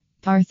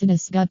Partho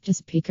Dasgupta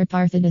Speaker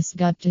Partho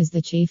Dasgupta is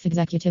the Chief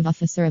Executive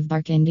Officer of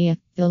BARC India,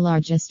 the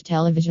largest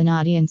television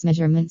audience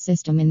measurement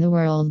system in the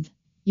world.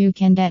 You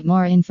can get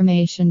more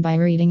information by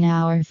reading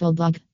our full blog.